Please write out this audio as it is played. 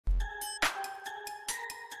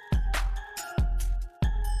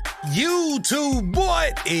YouTube,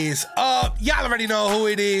 what is up? Y'all already know who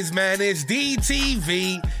it is, man. It's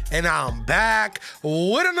DTV, and I'm back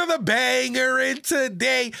with another banger. And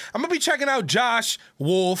today, I'm gonna be checking out Josh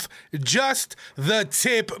Wolf, Just the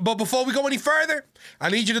Tip. But before we go any further,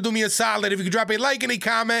 I need you to do me a solid. If you could drop a like and a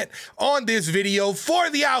comment on this video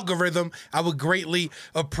for the algorithm, I would greatly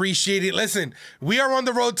appreciate it. Listen, we are on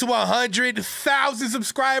the road to 100,000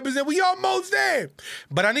 subscribers, and we almost there.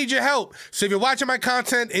 But I need your help. So if you're watching my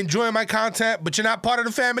content, enjoying my content, but you're not part of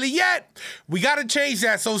the family yet, we got to change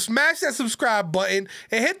that. So smash that subscribe button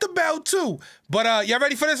and hit the bell too. But y'all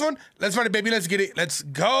ready for this one? Let's run it, baby. Let's get it. Let's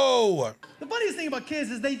go. The funniest thing about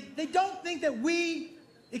kids is they don't think that we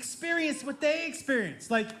experienced what they experienced.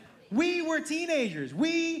 Like, we were teenagers.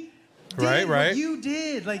 We did what you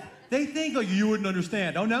did. Like, they think, like, you wouldn't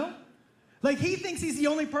understand. Oh, no? Like, he thinks he's the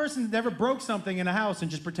only person that ever broke something in a house and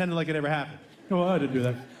just pretended like it ever happened. Oh, I didn't do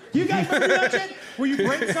that. You guys ever do that shit? Where you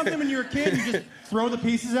break something when you were a kid and you just throw the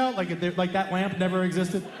pieces out like that lamp never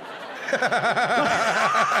existed?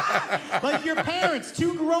 Like your parents,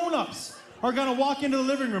 two grown-ups, are gonna walk into the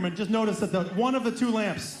living room and just notice that one of the two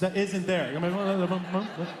lamps that isn't there.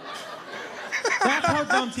 That's how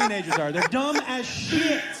dumb teenagers are. They're dumb as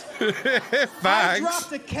shit. I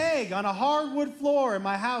dropped a keg on a hardwood floor in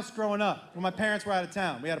my house growing up when my parents were out of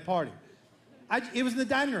town. We had a party. It was in the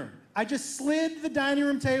dining room. I just slid the dining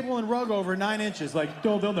room table and rug over 9 inches. Like,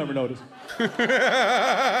 they'll never notice. That's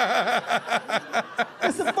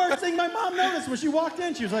the first thing my mom noticed when she walked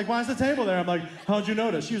in. She was like, why is the table there? I'm like, how'd you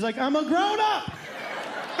notice? She was like, I'm a grown-up.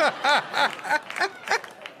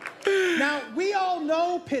 Now, we all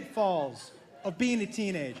know pitfalls of being a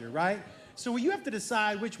teenager, right? So you have to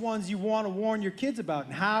decide which ones you want to warn your kids about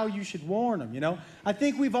and how you should warn them, you know? I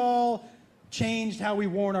think we've all changed how we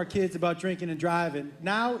warn our kids about drinking and driving.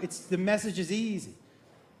 Now, the message is easy.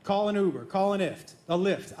 Call an Uber, call a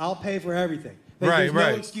Lyft. I'll pay for everything. There's no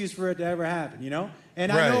excuse for it to ever happen, you know?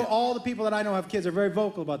 And I know all the people that I know have kids are very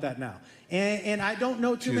vocal about that now. And I don't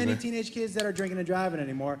know too many teenage kids that are drinking and driving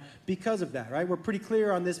anymore because of that, right? We're pretty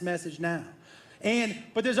clear on this message now.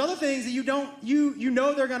 But there's other things that you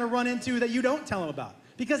know they're gonna run into that you don't tell them about.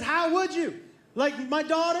 Because how would you? Like my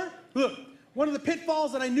daughter, look, one of the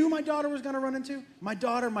pitfalls that I knew my daughter was gonna run into, my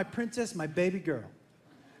daughter, my princess, my baby girl,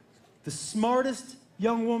 the smartest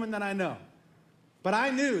young woman that I know. But I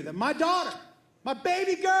knew that my daughter, my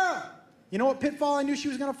baby girl, you know what pitfall I knew she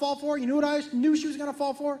was gonna fall for? You know what I knew she was gonna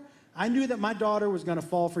fall for? I knew that my daughter was gonna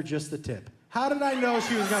fall for just the tip. How did I know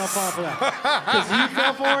she was gonna fall for that? Because you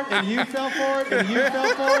fell for it, and you fell for it, and you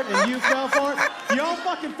fell for it, and you fell for it. You all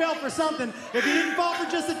fucking fell for something. If you didn't fall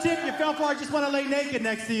for just a tip, you fell for I just want to lay naked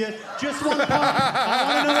next to you. Just one pump. I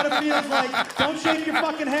want to know what it feels like. Don't shake your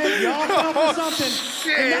fucking head. You all fell for something.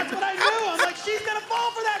 And that's what I knew. I'm like, she's gonna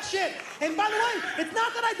fall for that shit. And by the way, it's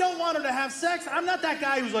not that I don't want her to have sex. I'm not that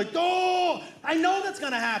guy who's like, oh, I know that's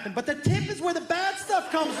gonna happen. But the tip is where the bad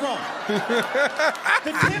stuff comes from.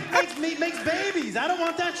 The tip makes babies. I don't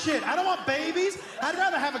want that shit. I don't want babies. I'd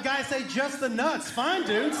rather have a guy say just the nuts. Fine,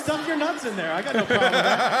 dude. Stuff your nuts in there. I got no problem with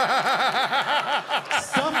that.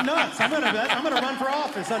 Stuffed nuts. I'm gonna run for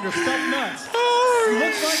office under stuffed nuts.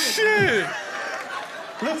 Oh, shit.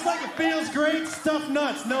 Looks like it feels great. Stuffed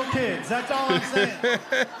nuts, no kids. That's all I'm saying.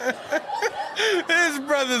 This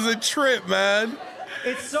brother's a trip, man.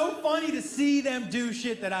 It's so funny to see them do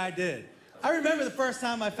shit that I did. I remember the first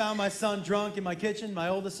time I found my son drunk in my kitchen, my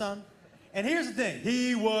oldest son. And here's the thing,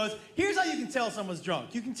 here's how you can tell someone's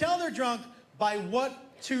drunk. You can tell they're drunk by what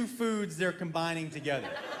two foods they're combining together.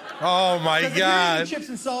 Oh my God. If you're eating chips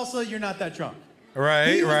and salsa, you're not that drunk.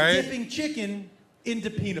 He was dipping chicken into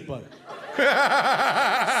peanut butter. Sitting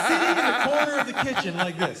in the corner of the kitchen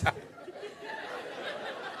like this.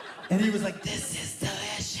 And he was like, this is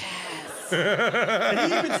delicious. And he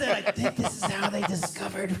even said, I think this is how they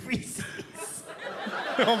discovered Reese's.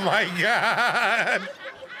 Oh my God.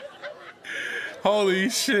 Holy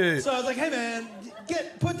shit. So I was like, hey man,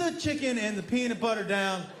 put the chicken and the peanut butter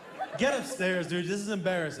down. Get upstairs, dude. This is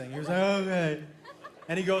embarrassing. He was like, okay.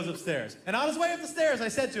 And he goes upstairs. And on his way up the stairs, I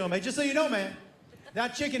said to him, hey, just so you know, man,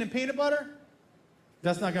 that chicken and peanut butter,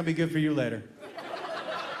 that's not gonna be good for you later.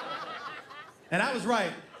 And I was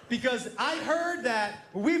right, because I heard that,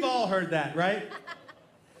 we've all heard that, right?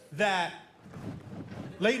 That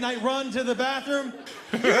late night run to the bathroom.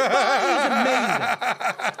 Your body is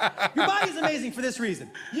amazing. Your body is amazing for this reason.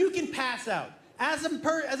 You can pass out. As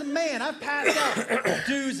a man, I've passed out.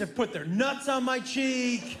 Dudes have put their nuts on my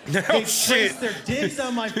cheek. They've placed their dicks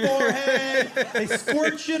on my forehead. They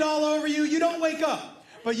squirt shit all over you. You don't wake up.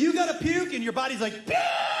 But you gotta puke and your body's like,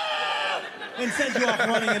 and sends you off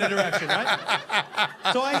running in a direction, right?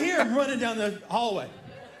 So I hear him running down the hallway.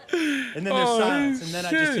 And then there's silence, and then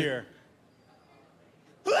I just hear.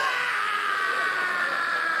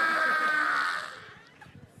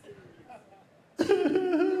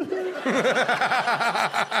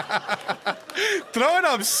 Throwing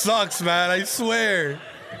up sucks, man, I swear.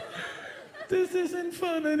 This isn't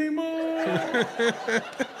fun anymore.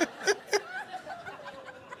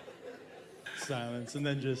 Silence, and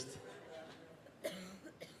then just.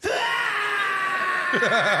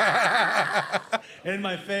 And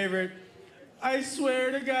my favorite, I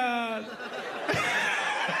swear to God.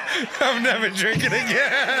 I'm never drinking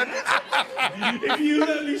again. If you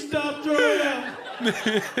let me stop throwing up,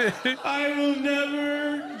 I will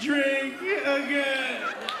never drink again.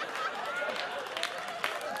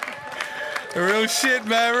 Real shit,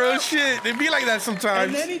 man, real shit. It be like that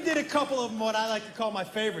sometimes. And then he did a couple of them, what I like to call my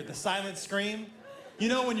favorite, the silent scream. You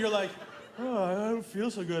know when you're like, oh, I don't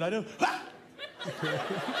feel so good. I don't.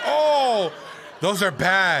 Oh, those are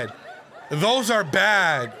bad. Those are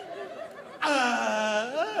bad.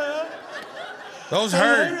 Those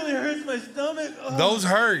hurt. That really hurts my stomach. Oh, those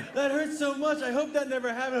hurt. That hurts so much. I hope that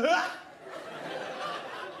never happens.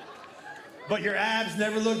 But your abs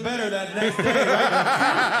never look better that next day, right?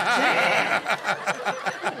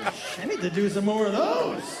 I need to do some more of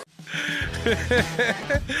those.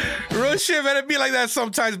 Real shit, man. It be like that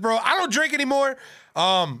sometimes, bro. I don't drink anymore.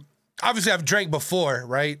 Obviously, I've drank before,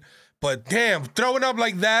 right? But damn, throwing up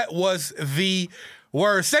like that was the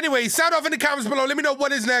worst. Anyway, sound off in the comments below. Let me know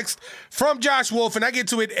what is next from Josh Wolf, and I get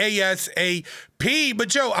to it ASAP.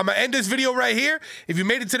 But yo, I'm gonna end this video right here. If you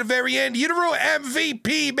made it to the very end, you're the real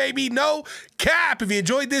MVP, baby. No cap. If you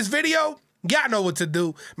enjoyed this video, y'all know what to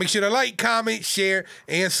do. Make sure to like, comment, share,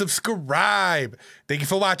 and subscribe. Thank you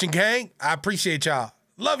for watching, gang. I appreciate y'all.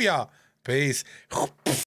 Love y'all. Peace.